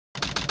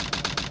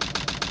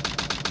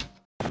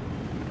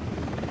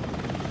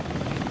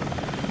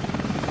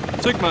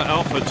Sigma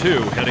Alpha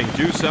 2 heading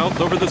due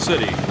south over the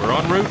city. We're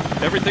en route.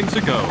 Everything's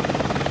a go.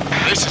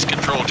 This is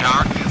Control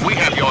Tower. We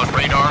have you on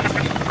radar.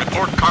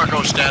 Report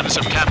cargo status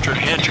of captured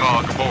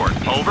hedgehog aboard.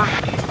 Over.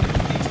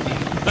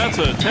 That's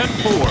a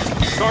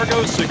 10-4.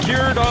 Cargo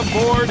secured on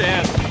board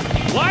and...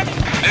 What?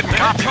 Didn't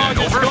copy Hedgehog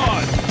that. is Over.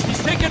 gone.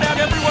 He's taken out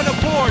everyone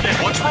aboard and...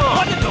 What's wrong?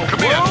 What in the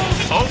Come world?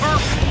 in.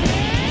 Over.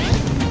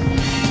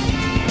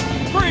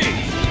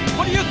 Freeze!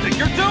 What do you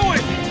think you're doing?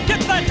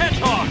 Get that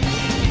hedgehog!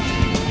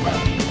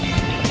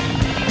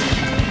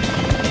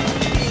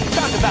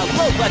 Talk about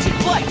low-budget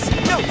flights,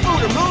 no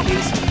food or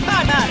movies.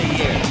 I'm out of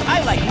here.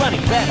 I like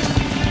running better.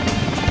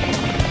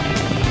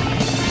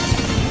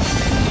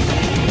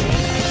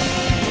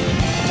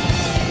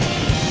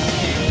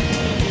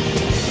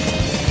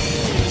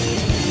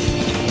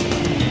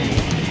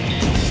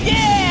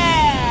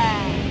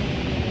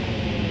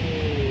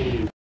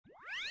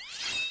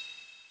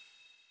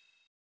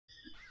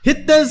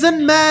 It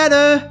doesn't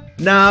matter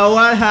now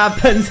what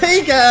happens.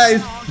 Hey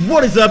guys,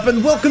 what is up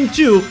and welcome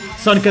to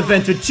Sonic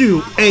Adventure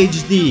 2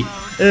 HD.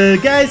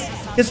 Guys,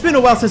 it's been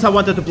a while since I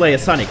wanted to play a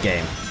Sonic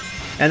game,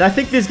 and I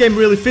think this game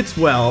really fits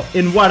well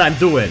in what I'm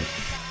doing.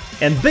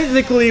 And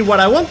basically what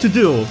I want to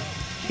do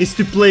is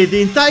to play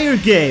the entire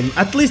game,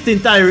 at least the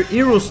entire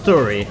hero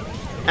story,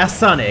 as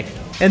Sonic,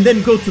 and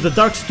then go to the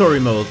Dark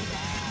Story mode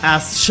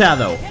as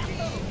Shadow.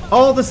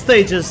 All the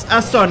stages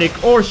as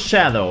Sonic or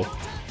Shadow.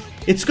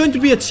 It's going to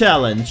be a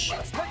challenge,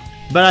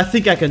 but I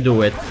think I can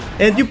do it.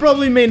 And you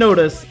probably may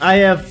notice I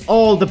have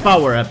all the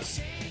power-ups,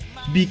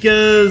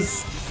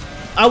 because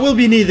I will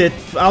be needed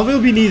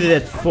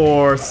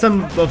for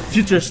some of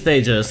future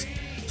stages.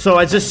 So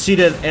I just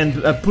cheated and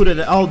put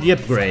all the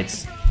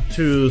upgrades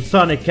to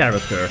Sonic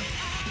character.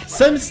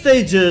 Some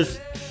stages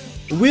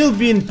will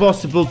be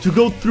impossible to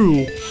go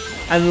through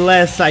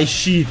unless I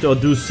cheat or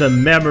do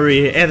some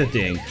memory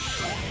editing.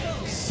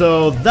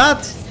 So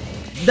that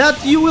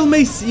you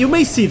may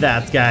see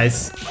that,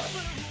 guys.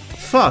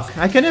 Fuck,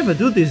 I can never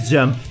do this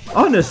jump,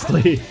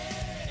 honestly.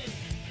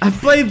 I've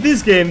played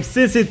this game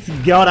since it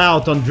got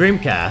out on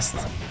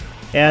Dreamcast,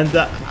 and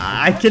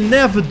I can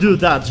never do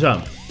that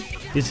jump.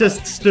 It's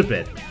just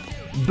stupid.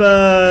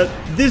 But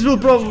this will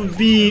probably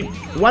be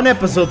one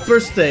episode per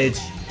stage,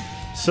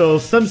 so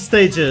some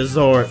stages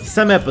or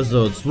some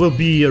episodes will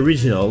be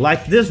original,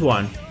 like this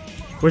one.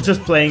 We're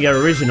just playing an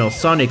original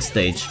Sonic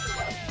stage.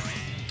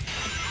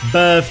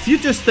 But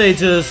future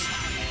stages,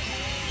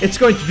 it's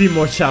going to be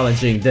more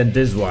challenging than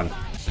this one.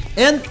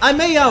 And I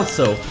may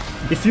also,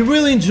 if you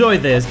really enjoy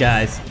this,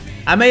 guys,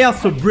 I may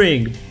also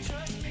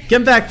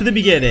come back to the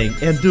beginning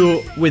and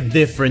do with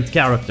different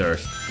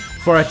characters.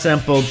 For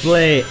example,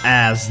 play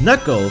as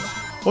Knuckles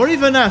or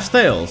even as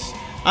Tails.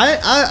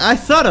 I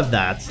thought of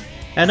that,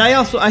 and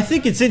I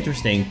think it's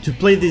interesting to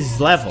play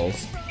these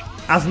levels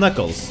as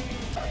Knuckles.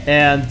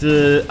 And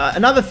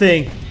another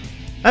thing,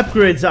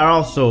 upgrades are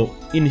also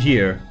in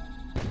here,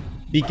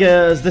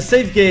 because the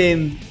save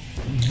game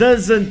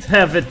doesn't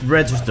have it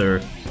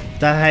registered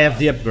that I have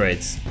the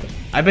upgrades.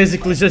 I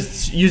basically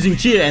just using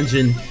cheat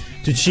engine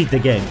to cheat the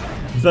game,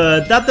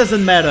 but that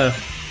doesn't matter.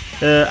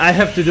 I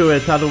have to do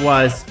it,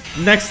 otherwise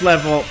next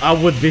level I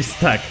would be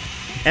stuck,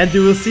 and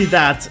you will see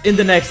that in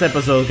the next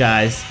episode,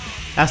 guys,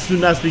 as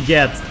soon as we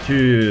get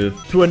to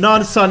a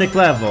non-Sonic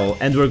level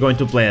and we're going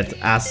to play it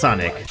as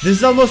Sonic. This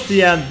is almost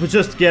the end. We're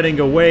just getting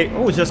away.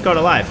 Oh, we just got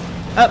a life.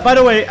 By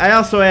the way, I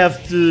also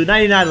have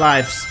 99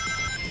 lives,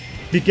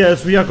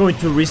 because we are going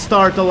to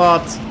restart a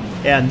lot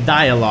and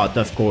die a lot,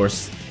 of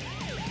course.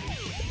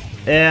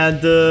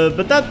 And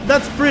but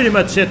that's pretty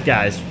much it,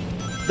 guys.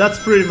 That's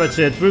pretty much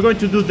it. We're going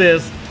to do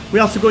this.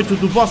 We're also going to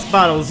do boss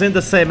battles in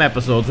the same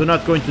episodes. We're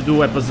not going to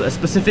do a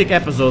specific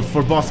episode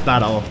for boss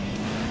battle.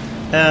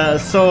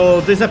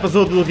 So this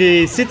episode will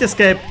be City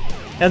Escape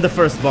and the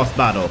first boss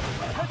battle.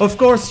 Of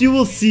course, you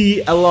will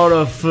see a lot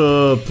of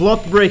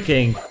plot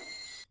breaking,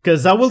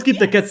 because I will keep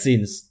the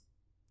cutscenes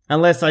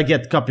unless I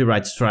get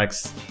copyright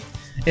strikes.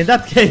 In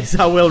that case,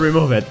 I will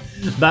remove it,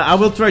 but I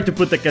will try to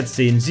put the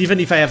cutscenes, even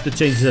if I have to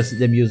change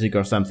the music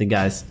or something,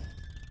 guys.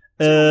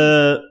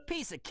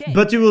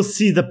 But you will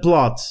see the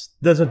plot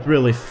doesn't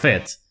really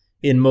fit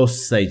in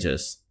most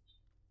stages.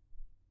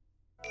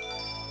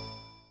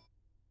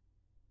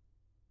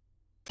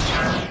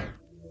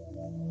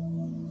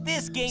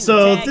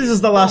 So this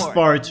is the last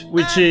part,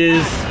 which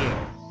is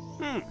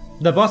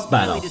the boss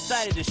battle.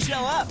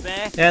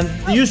 And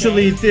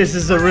usually this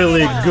is a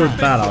really good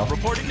battle.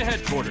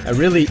 A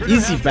really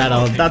easy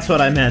battle, that's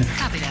what I meant.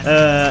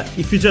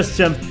 If you just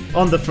jump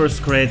on the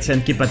first crates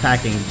and keep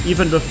attacking,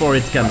 even before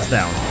it comes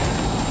down.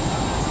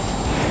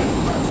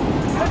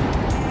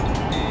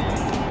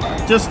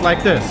 Just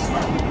like this.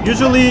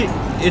 Usually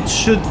it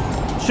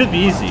should be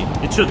easy.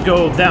 It should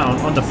go down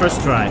on the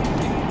first try.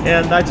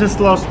 And I just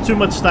lost too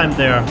much time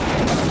there.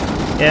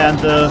 And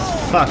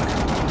fuck.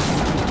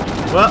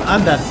 Well,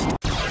 I'm dead.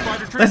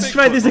 Let's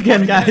try this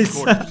again, guys.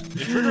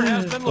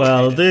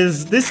 Well,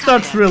 this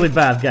starts really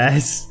bad,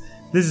 guys.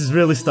 This is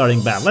really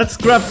starting bad. Let's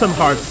grab some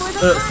hearts.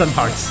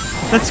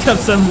 Let's grab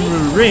some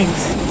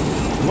rings.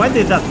 Why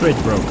did that crate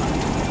broke?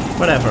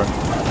 Whatever.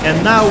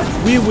 And now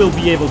we will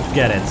be able to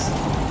get it.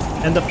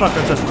 And the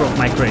fucker just broke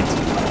my crate.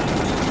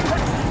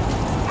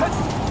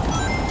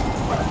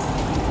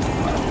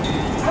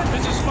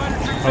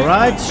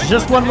 Alright,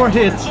 just one more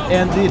hit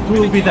and it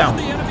will be down.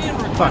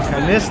 Fuck,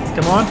 I missed.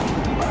 Come on.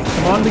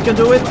 Come on, we can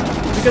do it.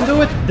 We can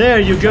do it. There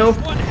you go.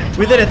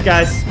 We did it,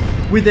 guys.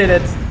 We did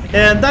it.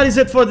 And that is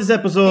it for this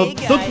episode.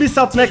 Don't miss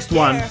out next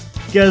one,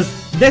 because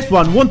next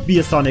one won't be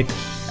a Sonic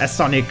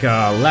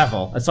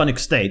level, a Sonic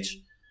stage.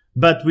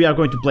 But we are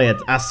going to play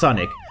it as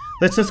Sonic.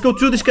 Let's just go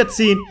through this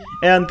cutscene.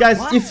 And guys,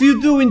 if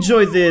you do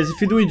enjoy this,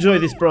 if you do enjoy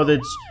this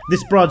project,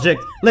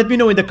 let me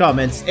know in the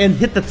comments and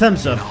hit the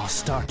thumbs up.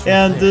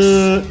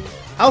 And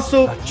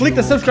also click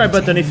the subscribe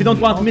button if you don't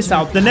want to miss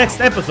out the next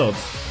episodes.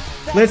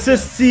 Let's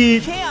just see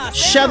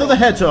Shadow the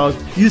Hedgehog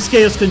use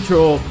Chaos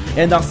Control,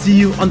 and I'll see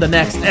you on the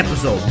next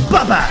episode.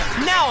 Bye bye!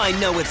 Now I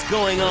know what's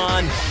going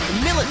on.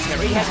 The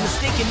military has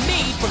mistaken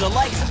me for the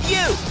likes of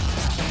you.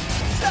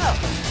 So,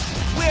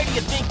 where do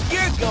you think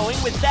you're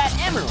going with that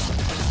emerald?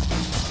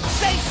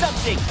 Say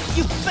something,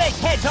 you fake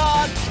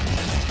hedgehog!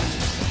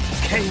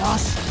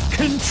 Chaos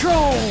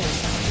Control!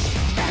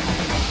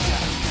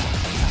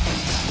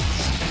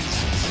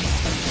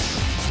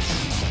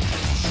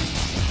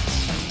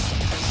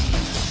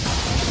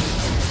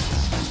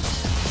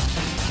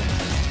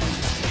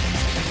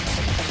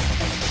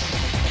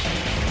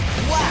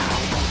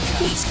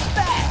 He's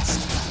fast!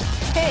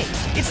 Hey,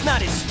 it's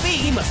not his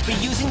speed. He must be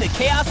using the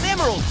Chaos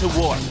Emerald to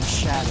warp.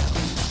 Shadow,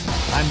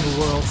 I'm the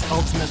world's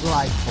ultimate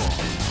life form.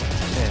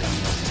 There's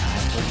no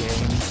time for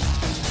games.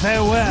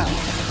 Farewell!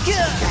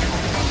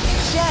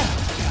 Shadow,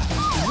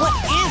 what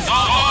is it?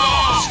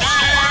 Oh, stand